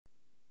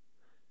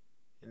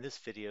In this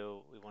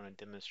video, we want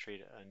to demonstrate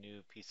a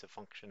new piece of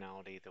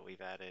functionality that we've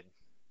added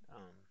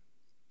um,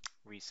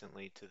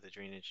 recently to the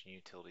Drainage and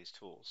Utilities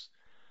tools.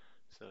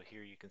 So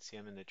here you can see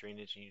I'm in the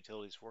Drainage and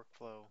Utilities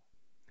workflow.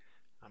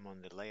 I'm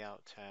on the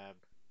Layout tab,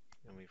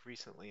 and we've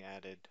recently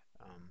added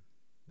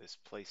this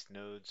Place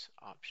Nodes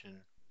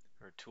option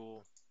or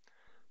tool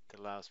that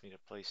allows me to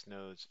place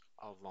nodes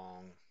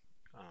along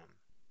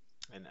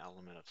an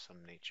element of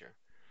some nature.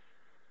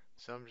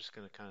 So I'm just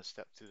going to kind of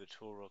step through the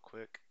tool real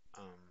quick.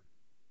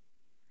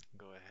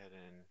 Go ahead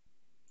and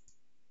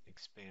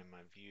expand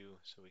my view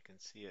so we can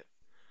see it.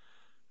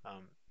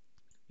 And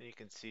you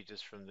can see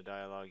just from the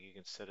dialog, you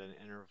can set an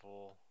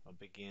interval, a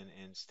begin,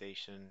 end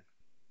station.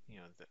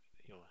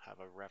 You'll have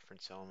a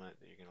reference element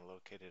that you're going to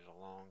locate it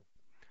along.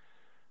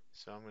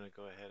 So I'm going to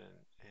go ahead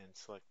and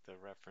select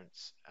the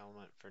reference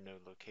element for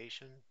node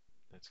location.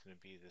 That's going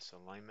to be this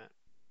alignment.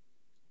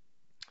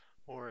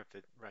 Or if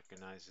it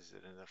recognizes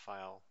it in the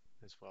file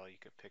as well, you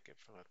could pick it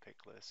from a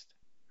pick list.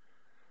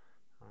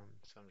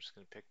 So I'm just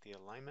going to pick the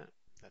alignment.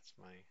 That's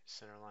my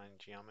centerline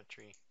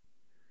geometry.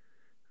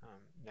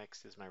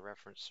 Next is my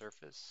reference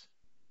surface.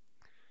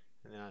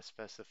 And then I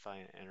specify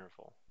an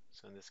interval.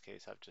 So in this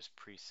case, I've just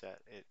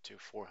preset it to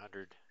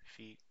 400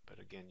 feet, but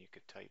again, you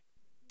could type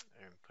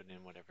and put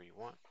in whatever you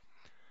want.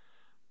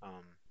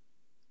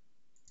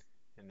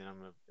 And then I'm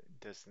going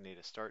to designate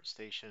a start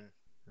station,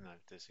 and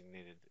I've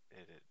designated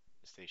it at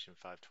station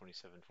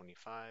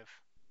 52725.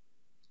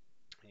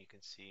 And you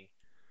can see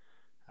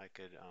I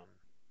could,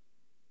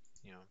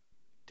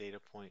 data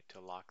point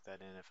to lock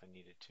that in if I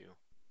needed to,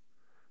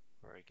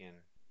 or again,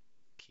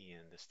 key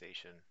in the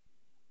station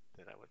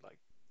that I would like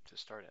to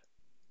start at.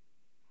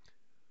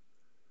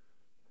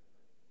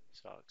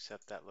 So I'll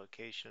accept that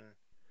location,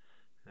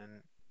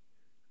 and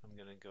I'm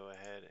going to go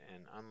ahead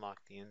and unlock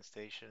the end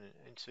station.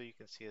 And so you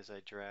can see as I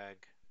drag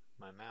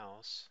my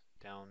mouse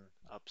down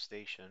up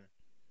station,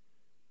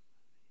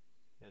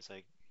 as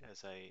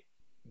I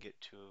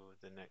get to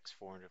the next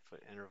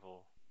 400-foot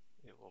interval,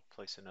 it will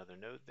place another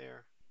node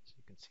there. So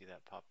you can see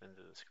that pop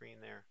into the screen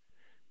there.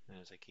 And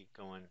as I keep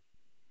going,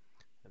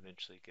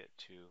 eventually get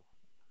to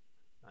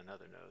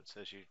another node.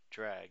 So as you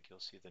drag, you'll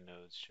see the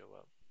nodes show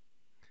up.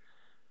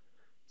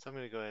 So I'm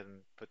going to go ahead and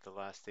put the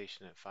last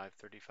station at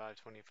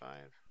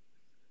 535.25.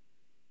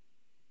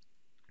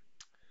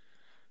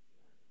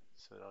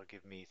 So that'll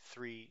give me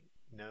 3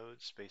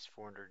 nodes spaced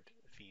 400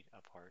 feet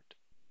apart.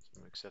 So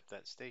I'm going to accept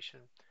that station.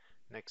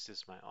 Next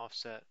is my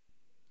offset.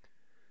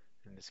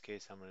 In this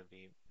case, I'm going to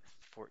be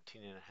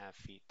 14.5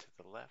 feet to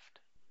the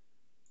left.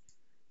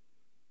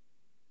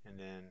 And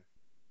then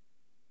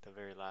the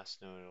very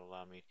last node will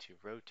allow me to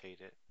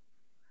rotate it.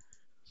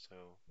 So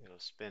it'll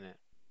spin it.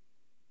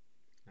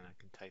 And I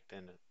can type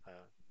in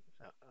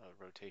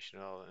a rotation,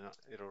 and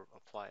it'll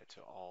apply it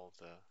to all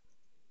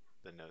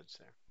the nodes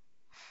there.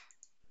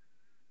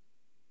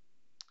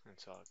 And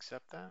so I'll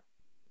accept that.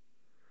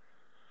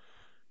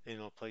 And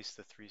it'll place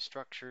the 3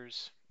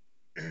 structures.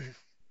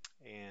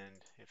 And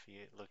if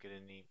you look at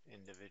any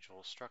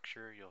individual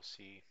structure, you'll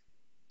see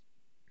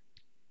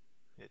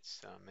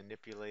its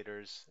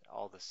manipulators,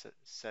 all the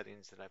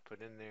settings that I put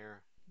in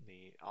there,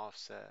 the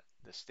offset,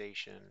 the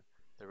station,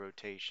 the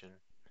rotation,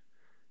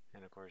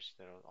 and of course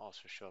that'll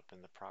also show up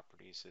in the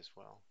properties as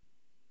well.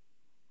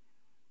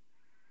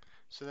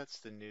 So that's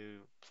the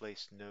new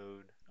place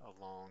node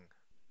along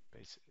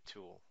basic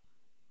tool.